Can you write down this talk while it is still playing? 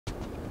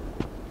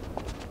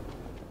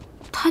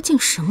他竟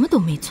什么都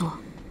没做。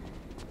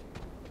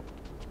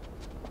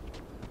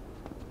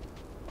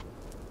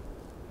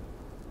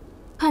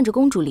看着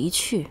公主离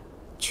去，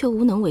却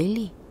无能为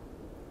力，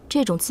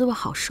这种滋味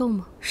好受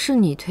吗？是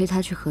你推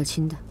他去和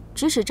亲的，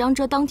指使张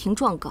遮当庭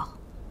状告，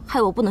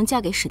害我不能嫁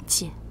给沈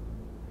介，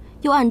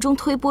又暗中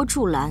推波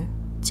助澜，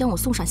将我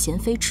送上贤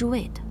妃之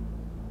位的，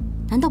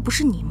难道不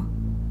是你吗？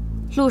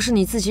路是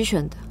你自己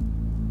选的，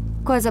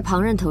怪在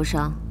旁人头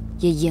上，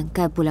也掩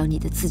盖不了你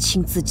的自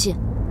轻自贱。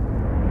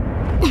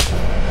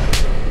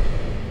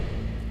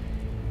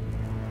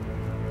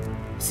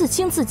自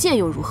轻自贱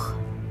又如何？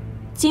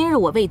今日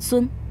我为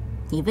尊，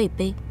你为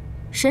卑，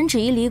沈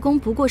芷仪离宫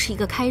不过是一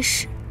个开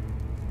始。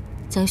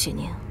江雪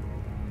宁，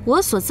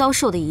我所遭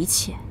受的一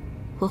切，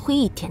我会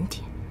一点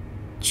点，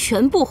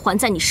全部还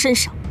在你身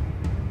上。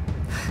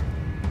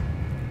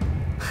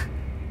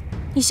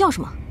你笑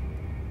什么？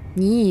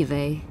你以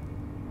为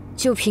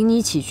就凭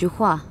你几句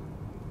话，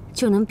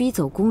就能逼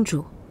走公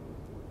主？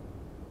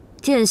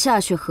殿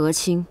下去和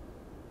亲，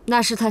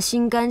那是他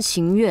心甘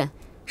情愿，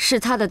是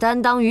他的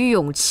担当与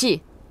勇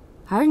气，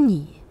而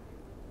你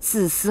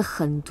自私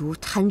狠毒、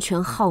贪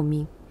权好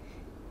名，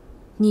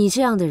你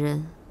这样的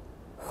人，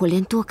我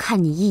连多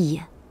看你一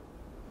眼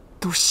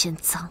都嫌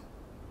脏。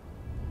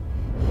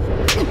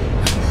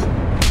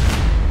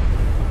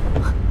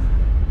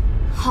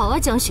好啊，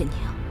江雪宁，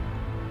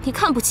你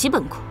看不起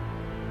本宫，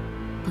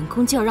本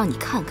宫就要让你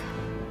看看，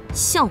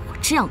像我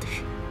这样的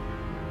人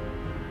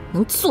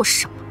能做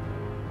什么。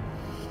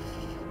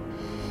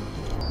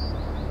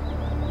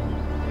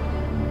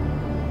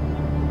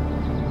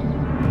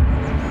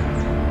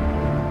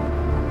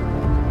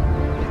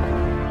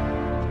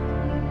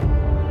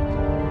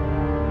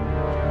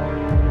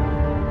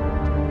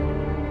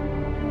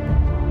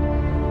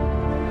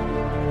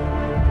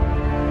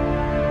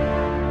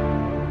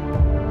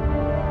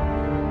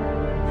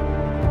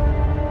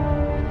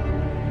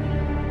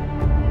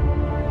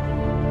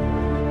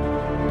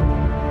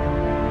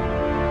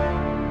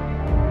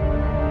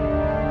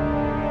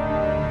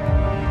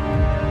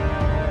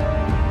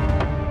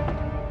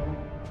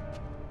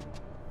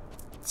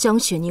江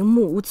雪宁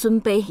目无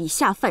尊卑，以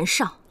下犯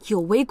上，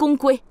有违宫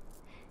规，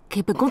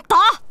给本宫打！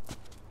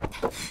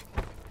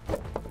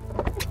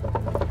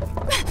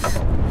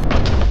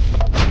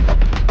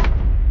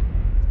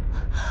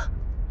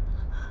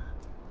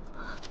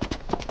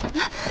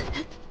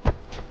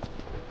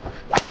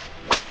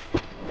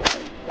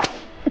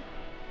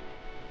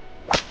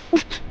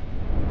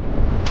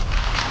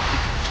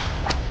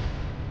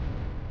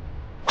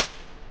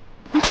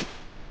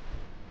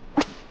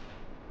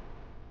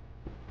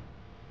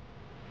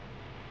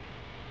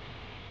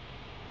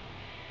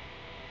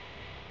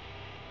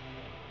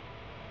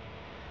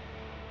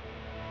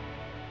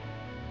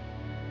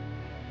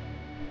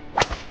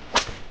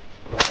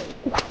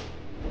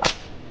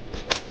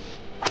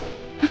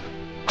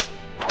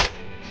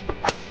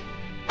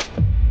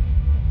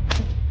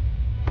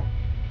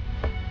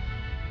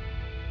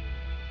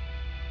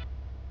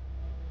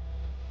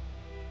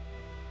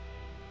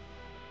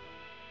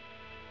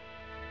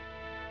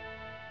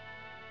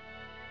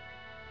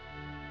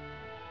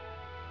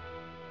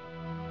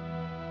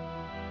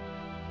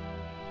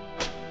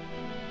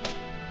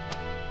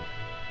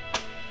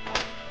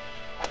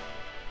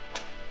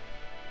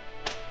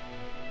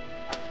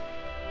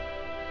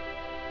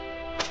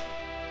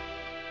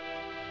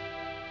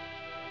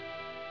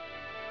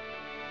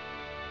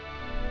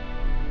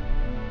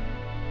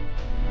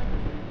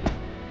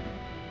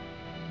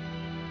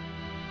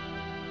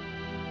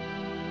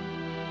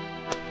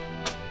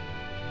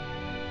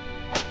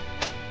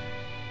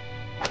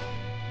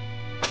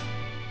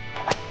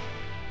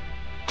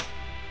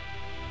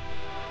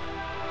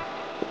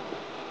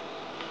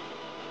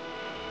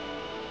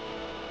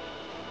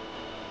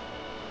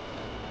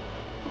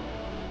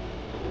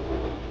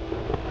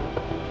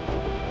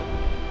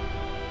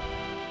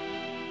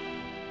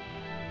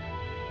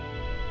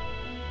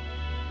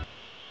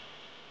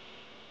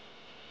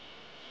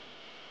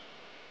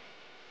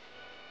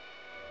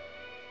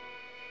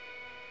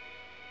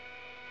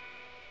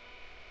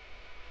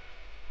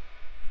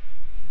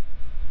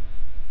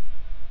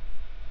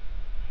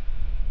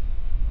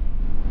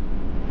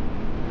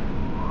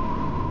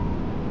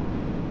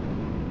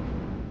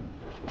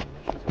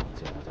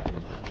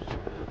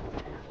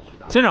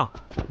先生，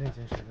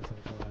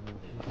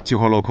计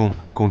划落空，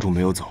公主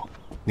没有走，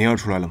宁儿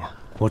出来了吗？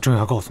我正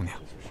要告诉你，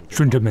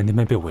顺贞门那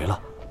边被围了，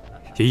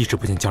也一直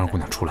不见江儿姑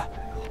娘出来，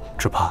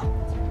只怕……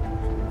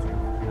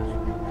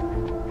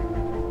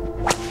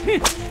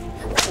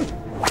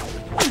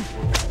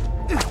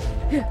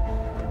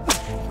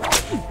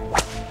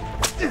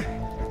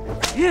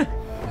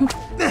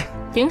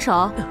停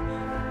手！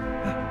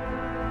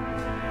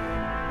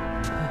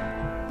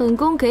本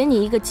宫给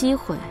你一个机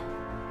会，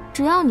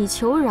只要你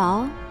求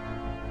饶，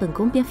本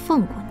宫便放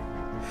过你。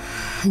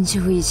很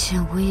久以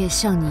前，我也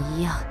像你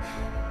一样，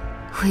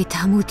为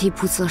达目的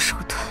不择手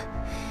段。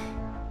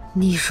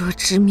你若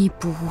执迷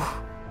不悟，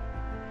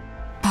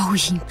报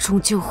应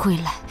终究会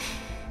来，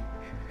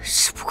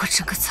只不过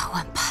整个早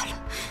晚罢了。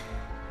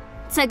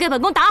再给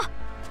本宫打！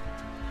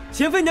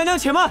贤妃娘娘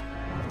且慢。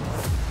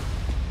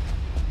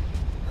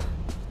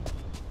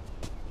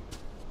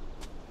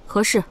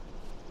何事？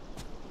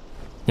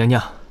娘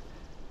娘，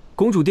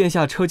公主殿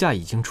下车驾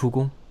已经出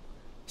宫，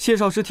谢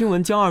少师听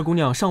闻江二姑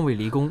娘尚未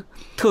离宫，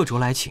特着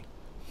来请。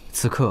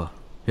此刻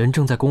人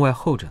正在宫外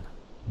候着呢。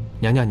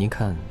娘娘您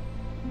看。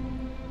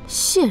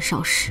谢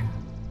少师，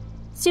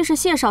既是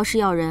谢少师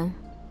要人，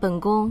本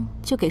宫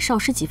就给少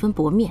师几分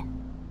薄面。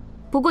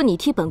不过你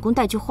替本宫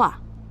带句话，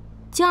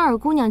江二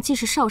姑娘既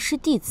是少师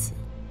弟子，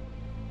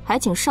还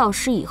请少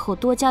师以后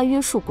多加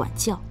约束管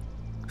教。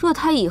若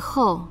她以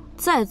后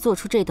再做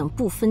出这等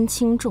不分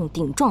轻重、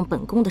顶撞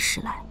本宫的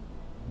事来，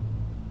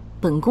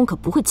本宫可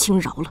不会轻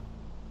饶了。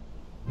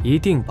一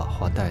定把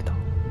话带到。